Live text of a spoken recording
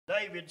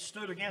David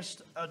stood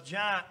against a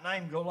giant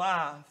named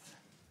Goliath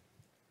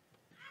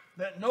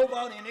that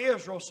nobody in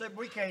Israel said,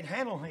 we can't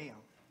handle him.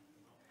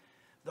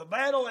 The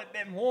battle had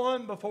been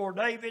won before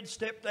David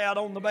stepped out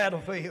on the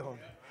battlefield.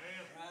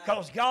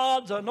 Because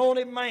God's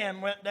anointed man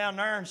went down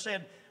there and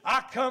said,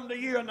 I come to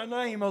you in the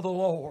name of the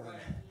Lord.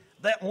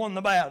 That won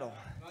the battle.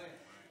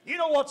 You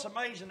know what's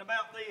amazing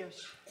about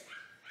this?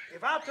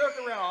 If I took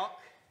a rock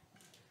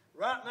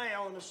right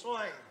now in a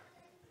sling,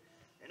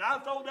 and I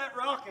throw that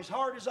rock as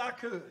hard as I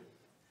could,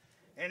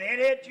 and it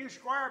hit you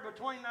square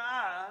between the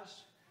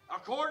eyes,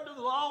 according to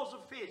the laws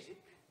of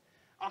physics,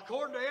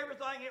 according to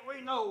everything that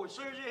we know, as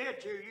soon as it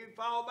hit you, you'd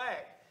fall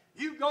back.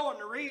 You go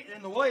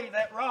in the way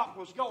that rock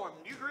was going.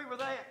 Do you agree with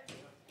that?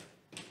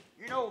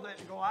 You know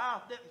that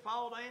Goliath didn't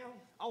fall down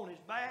on his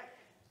back.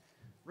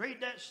 Read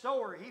that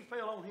story. He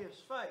fell on his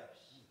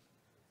face.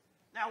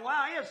 Now,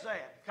 why is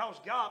that? Because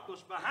God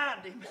was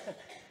behind him.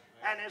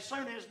 And as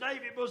soon as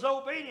David was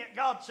obedient,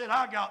 God said,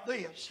 I got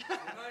this.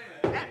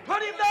 And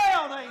put him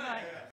down, amen.